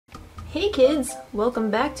Hey kids,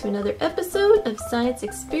 welcome back to another episode of Science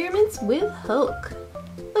Experiments with Hulk.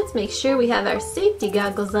 Let's make sure we have our safety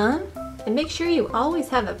goggles on and make sure you always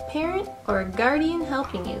have a parent or a guardian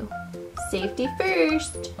helping you. Safety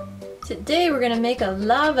first! Today we're going to make a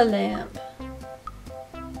lava lamp.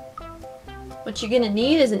 What you're going to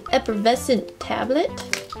need is an effervescent tablet,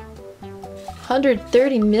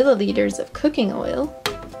 130 milliliters of cooking oil,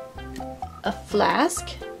 a flask,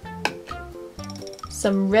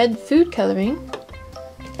 some red food coloring,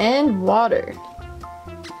 and water.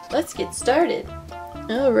 Let's get started.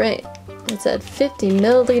 Alright, let's add 50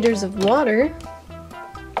 milliliters of water.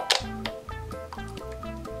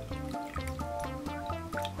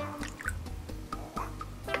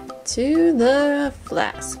 To the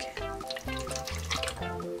flask.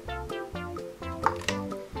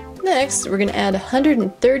 Next, we're going to add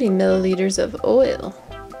 130 milliliters of oil.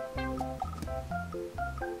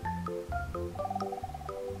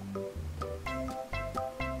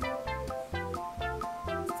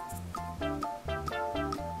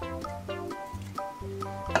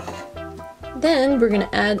 Then we're going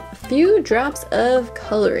to add a few drops of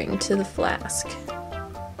coloring to the flask.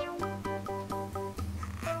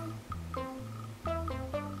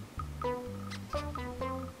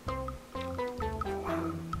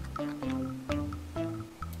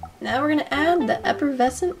 Now we're going to add the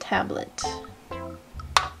effervescent tablet.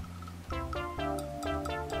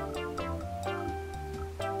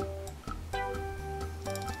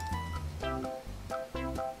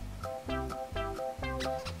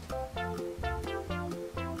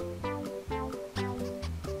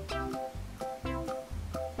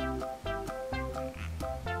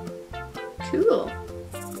 Cool.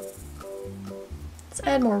 Let's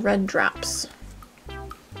add more red drops.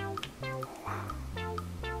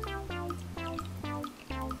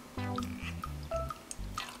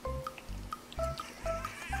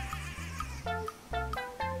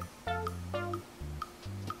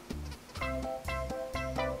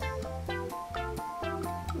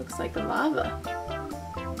 Looks like lava.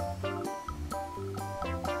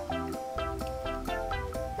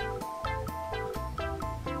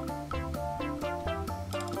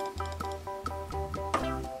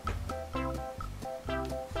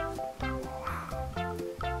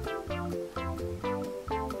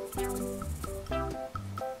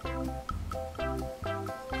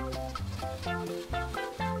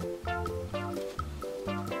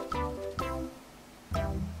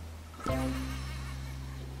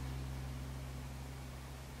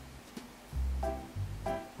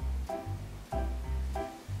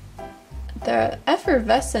 The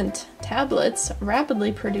effervescent tablets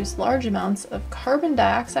rapidly produce large amounts of carbon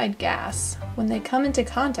dioxide gas when they come into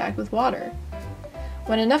contact with water.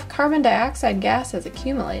 When enough carbon dioxide gas has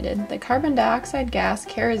accumulated, the carbon dioxide gas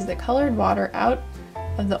carries the colored water out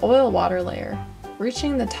of the oil water layer,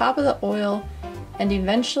 reaching the top of the oil and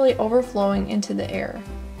eventually overflowing into the air.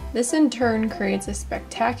 This in turn creates a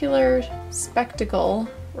spectacular spectacle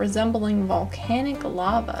resembling volcanic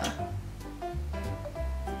lava.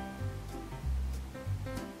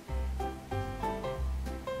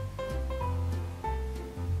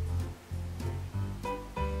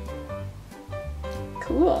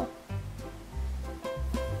 Cool.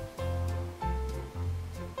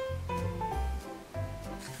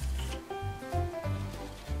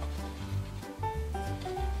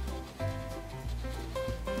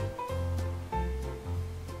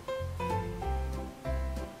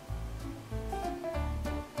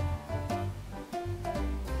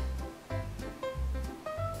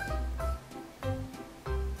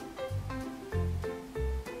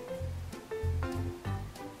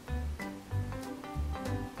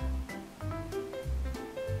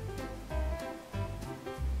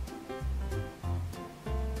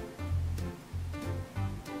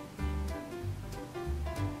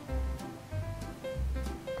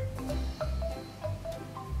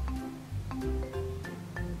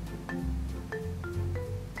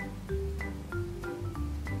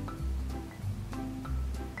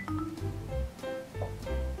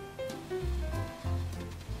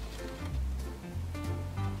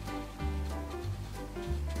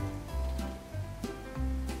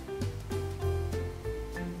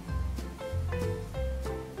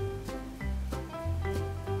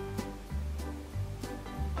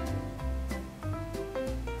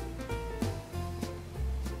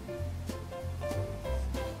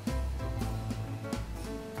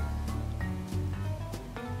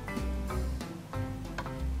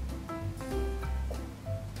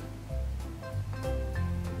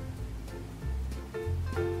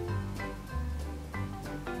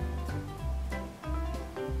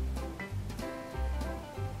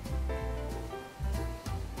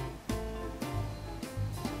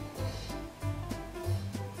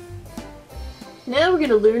 Now we're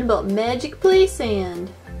gonna learn about magic play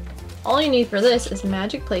sand. All you need for this is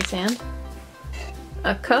magic play sand,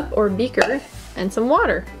 a cup or beaker, and some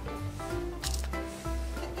water.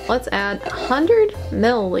 Let's add 100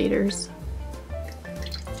 milliliters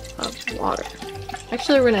of water.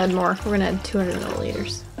 Actually, we're gonna add more. We're gonna add 200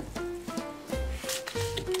 milliliters.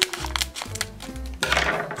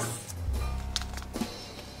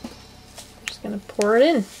 Just gonna pour it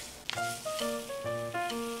in.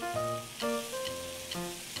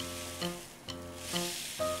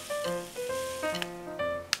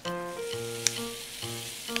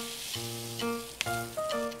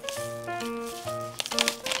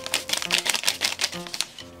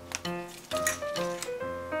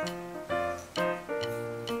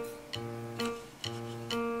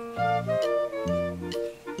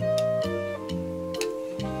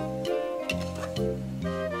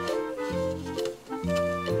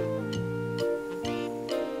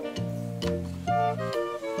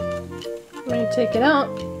 When you take it out,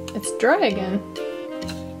 it's dry again.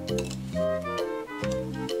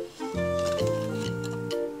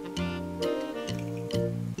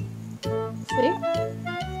 See?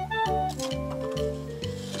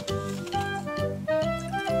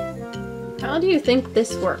 How do you think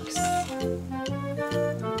this works?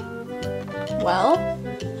 Well,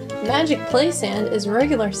 magic play sand is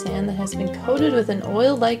regular sand that has been coated with an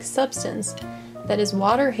oil-like substance that is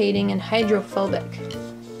water-hating and hydrophobic.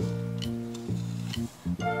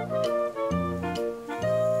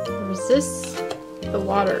 Resists the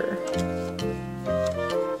water.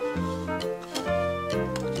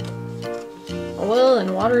 Oil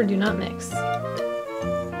and water do not mix.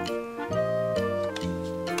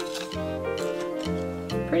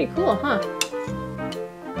 Pretty cool, huh?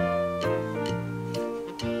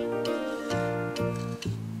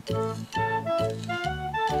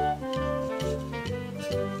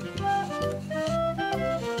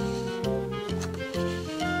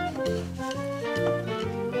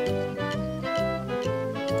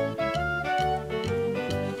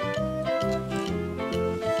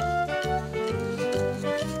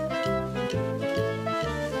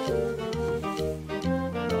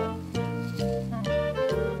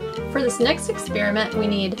 For this next experiment, we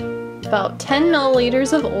need about 10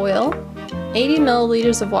 milliliters of oil, 80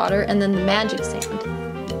 milliliters of water, and then the magic sand.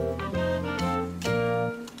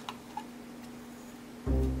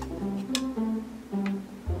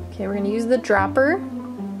 Okay, we're going to use the dropper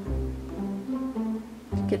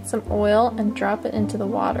to get some oil and drop it into the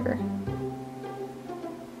water.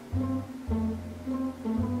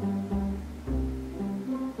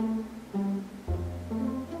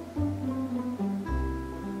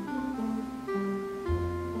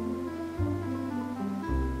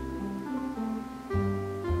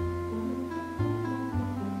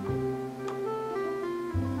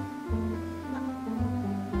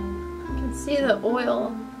 See the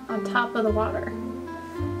oil on top of the water.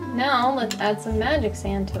 Now let's add some magic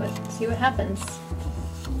sand to it. See what happens.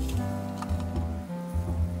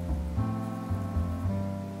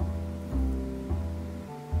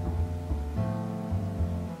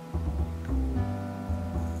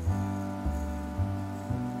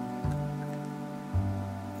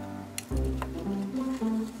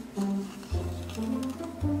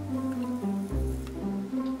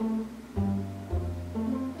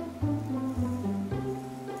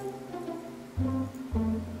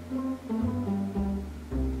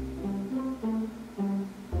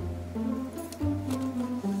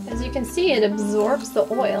 As you can see, it absorbs the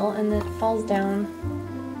oil and then it falls down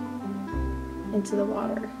into the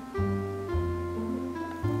water.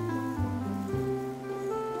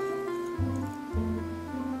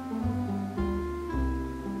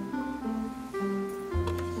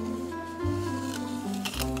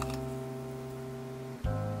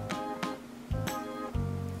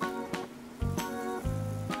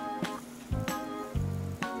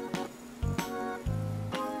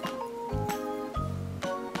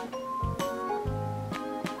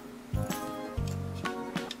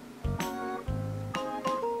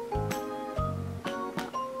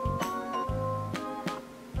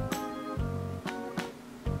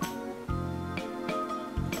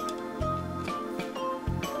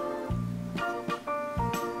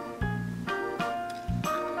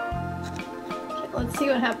 Let's see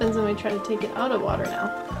what happens when we try to take it out of water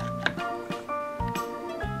now.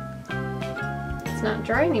 It's not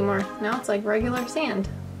dry anymore. Now it's like regular sand.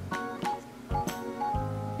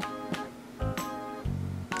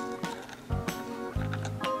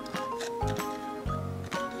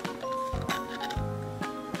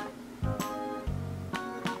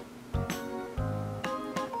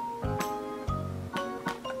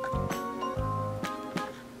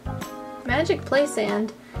 Magic Play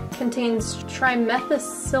Sand contains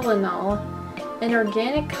trimethicillinol, an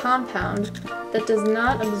organic compound that does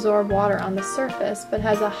not absorb water on the surface but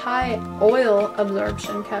has a high oil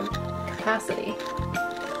absorption capacity.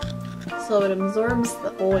 So it absorbs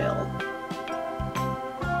the oil.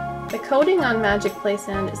 The coating on Magic Play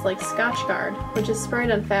Sand is like Scotchgard, which is sprayed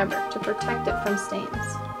on fabric to protect it from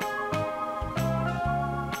stains.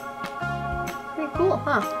 Pretty cool,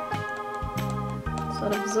 huh? So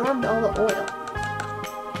it absorbed all the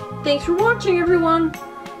oil. Thanks for watching, everyone!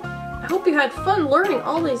 I hope you had fun learning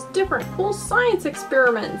all these different cool science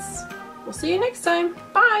experiments. We'll see you next time.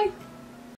 Bye!